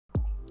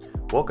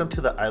Welcome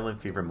to the Eyelnd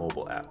Feevr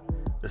mobile app.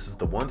 This is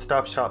the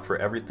one-stop shop for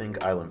everything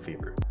Eyelnd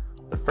Feevr.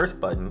 The first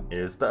button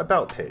is the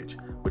About page,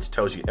 which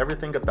tells you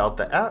everything about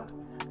the app,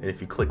 and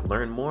if you click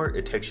Learn More,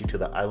 it takes you to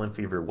the Eyelnd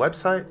Feevr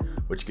website,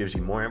 which gives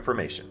you more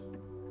information.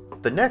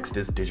 The next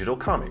is Digital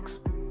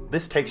Comics.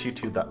 This takes you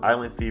to the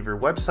Eyelnd Feevr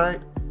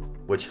website,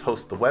 which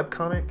hosts the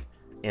webcomic,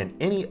 and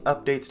any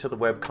updates to the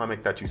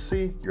webcomic that you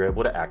see, you're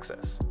able to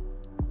access.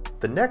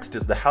 The next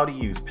is the How to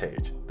Use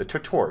page, the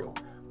tutorial,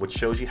 which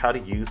shows you how to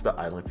use the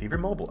Eyelnd Feevr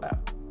mobile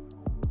app.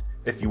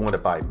 If you want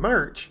to buy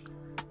merch,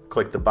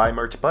 click the Buy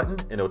Merch button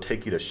and it'll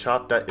take you to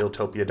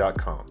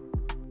shop.iltopia.com.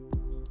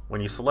 When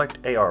you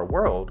select AR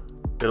World,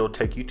 it'll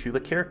take you to the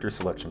character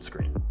selection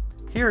screen.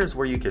 Here is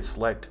where you can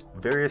select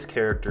various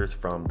characters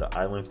from the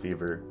Eyelnd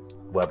Feevr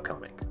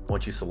webcomic.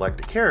 Once you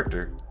select a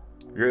character,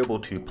 you're able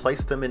to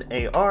place them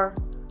in AR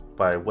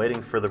by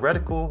waiting for the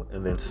reticle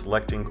and then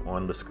selecting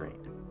on the screen.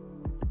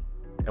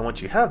 And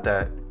once you have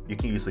that, you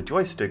can use the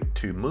joystick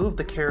to move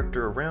the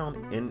character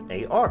around in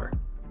AR.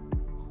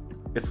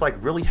 It's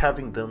like really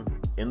having them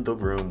in the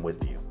room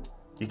with you.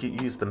 You can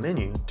use the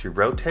menu to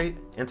rotate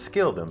and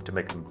scale them to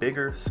make them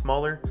bigger,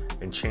 smaller,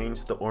 and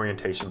change the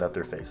orientation that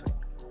they're facing.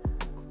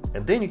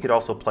 And then you could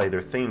also play their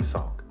theme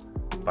song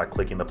by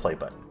clicking the play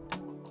button.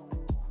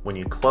 When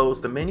you close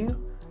the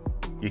menu,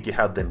 you can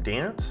have them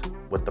dance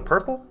with the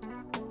purple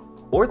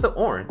or the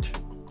orange,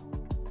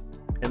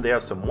 and they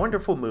have some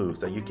wonderful moves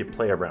that you can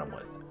play around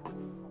with.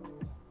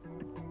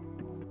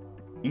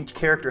 Each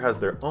character has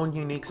their own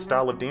unique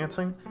style of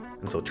dancing,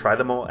 and so try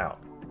them all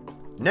out.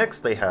 Next,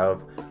 they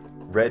have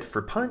red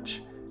for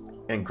punch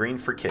and green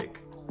for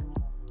kick.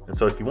 And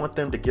so if you want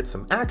them to get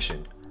some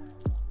action,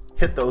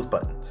 hit those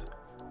buttons.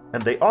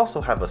 And they also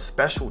have a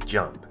special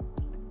jump.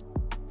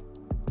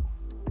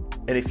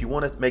 And if you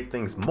want to make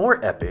things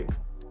more epic,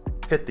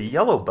 hit the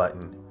yellow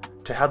button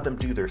to have them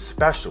do their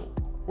special,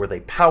 where they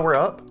power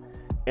up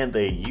and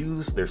they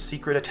use their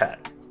secret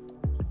attack.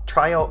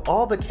 Try out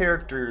all the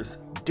characters'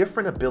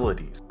 different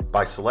abilities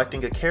by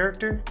selecting a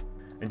character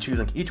and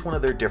choosing each one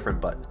of their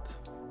different buttons.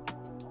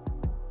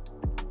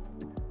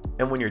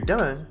 And when you're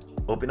done,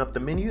 open up the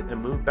menu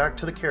and move back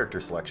to the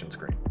character selection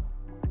screen.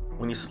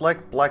 When you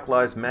select Black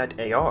Lives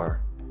Matter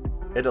AR,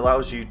 it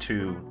allows you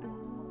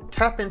to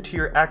tap into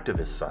your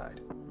activist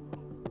side.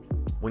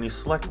 When you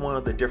select one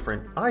of the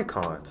different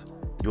icons,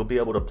 you'll be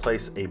able to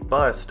place a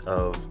bust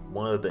of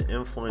one of the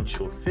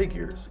influential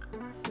figures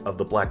of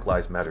the Black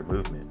Lives Matter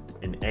movement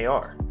in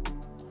AR.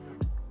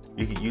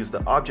 You can use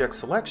the object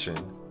selection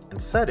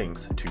and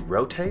settings to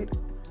rotate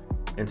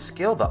and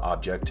scale the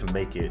object to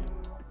make it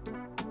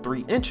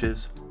 3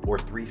 inches or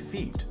 3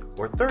 feet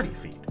or 30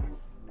 feet.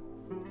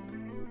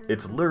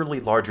 It's literally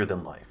larger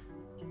than life.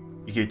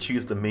 You can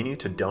choose the menu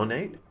to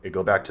donate and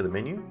go back to the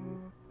menu,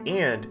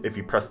 and if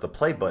you press the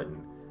play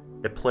button,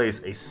 it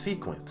plays a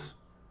sequence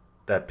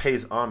that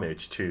pays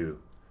homage to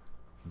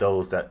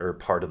those that are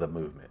part of the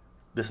movement.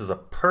 This is a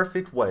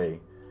perfect way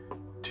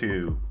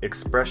to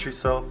express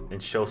yourself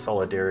and show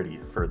solidarity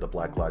for the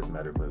Black Lives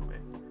Matter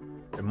movement.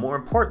 And more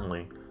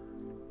importantly,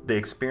 the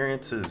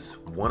experience is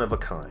one of a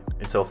kind.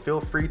 And so feel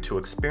free to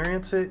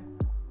experience it,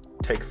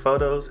 take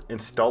photos,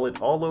 install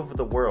it all over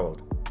the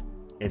world,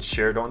 and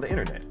share it on the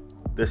internet.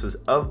 This is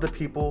of the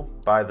people,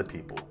 by the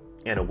people,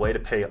 and a way to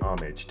pay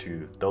homage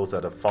to those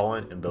that have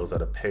fallen and those that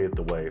have paved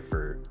the way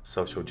for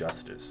social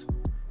justice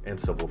and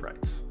civil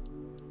rights.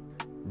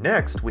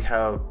 Next, we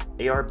have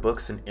AR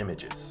books and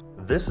images.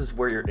 This is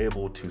where you're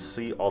able to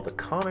see all the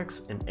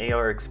comics and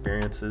AR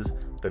experiences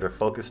that are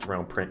focused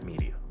around print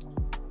media.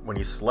 When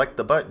you select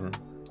the button,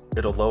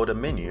 it'll load a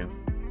menu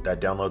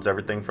that downloads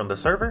everything from the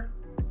server.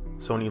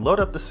 So when you load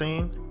up the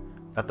scene,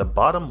 at the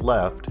bottom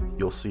left,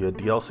 you'll see a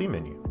DLC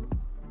menu.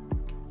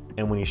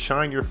 And when you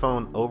shine your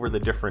phone over the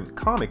different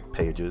comic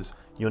pages,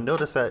 you'll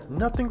notice that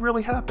nothing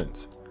really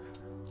happens.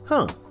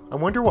 I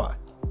wonder why.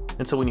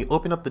 And so when you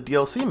open up the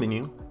DLC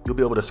menu, you'll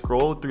be able to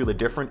scroll through the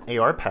different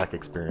AR pack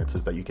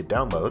experiences that you could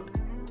download.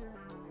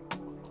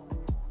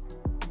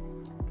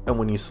 And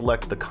when you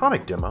select the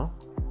comic demo,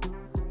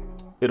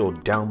 it'll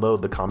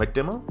download the comic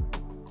demo.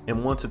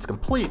 And once it's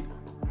complete,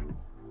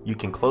 you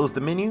can close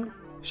the menu,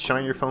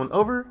 shine your phone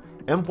over,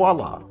 and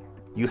voila,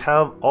 you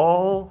have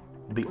all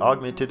the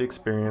augmented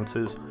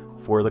experiences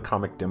for the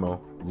comic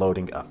demo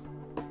loading up.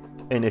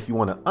 And if you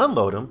want to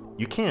unload them,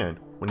 you can.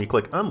 When you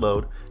click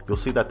unload, you'll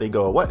see that they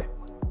go away.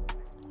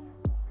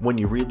 When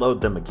you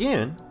reload them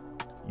again,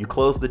 you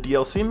close the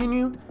DLC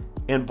menu,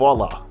 and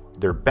voila,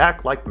 they're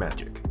back like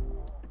magic.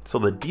 So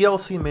the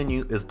DLC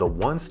menu is the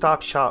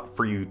one-stop shop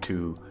for you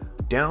to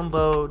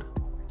download,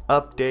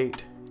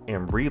 update,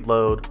 and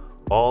reload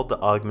all the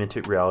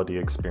augmented reality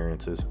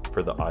experiences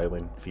for the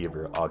Eyelnd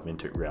Feevr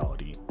Augmented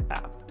Reality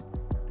app.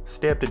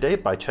 Stay up to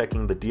date by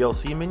checking the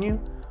DLC menu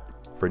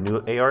for new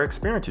AR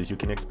experiences you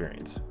can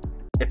experience.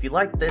 If you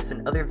like this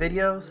and other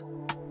videos,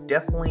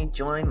 definitely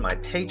join my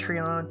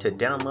Patreon to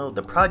download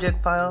the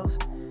project files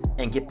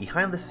and get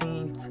behind the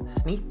scenes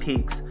sneak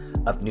peeks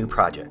of new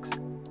projects.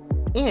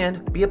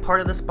 And be a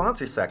part of the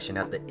sponsor section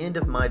at the end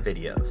of my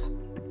videos.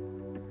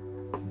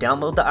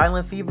 Download the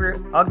Eyelnd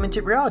Feevr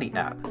Augmented Reality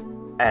app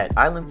at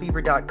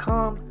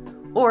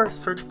eyelndfeevr.com or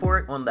search for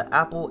it on the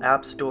Apple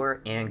App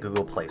Store and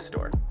Google Play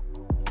Store.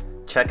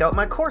 Check out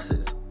my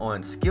courses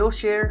on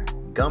Skillshare,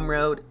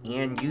 Gumroad,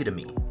 and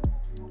Udemy.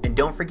 And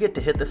don't forget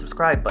to hit the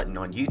subscribe button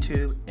on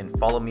YouTube and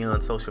follow me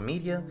on social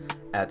media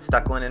at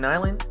Stuck on an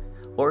Eyelnd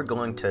or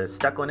going to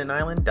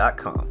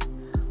stuckonaneyland.com.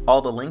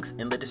 All the links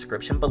in the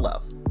description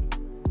below.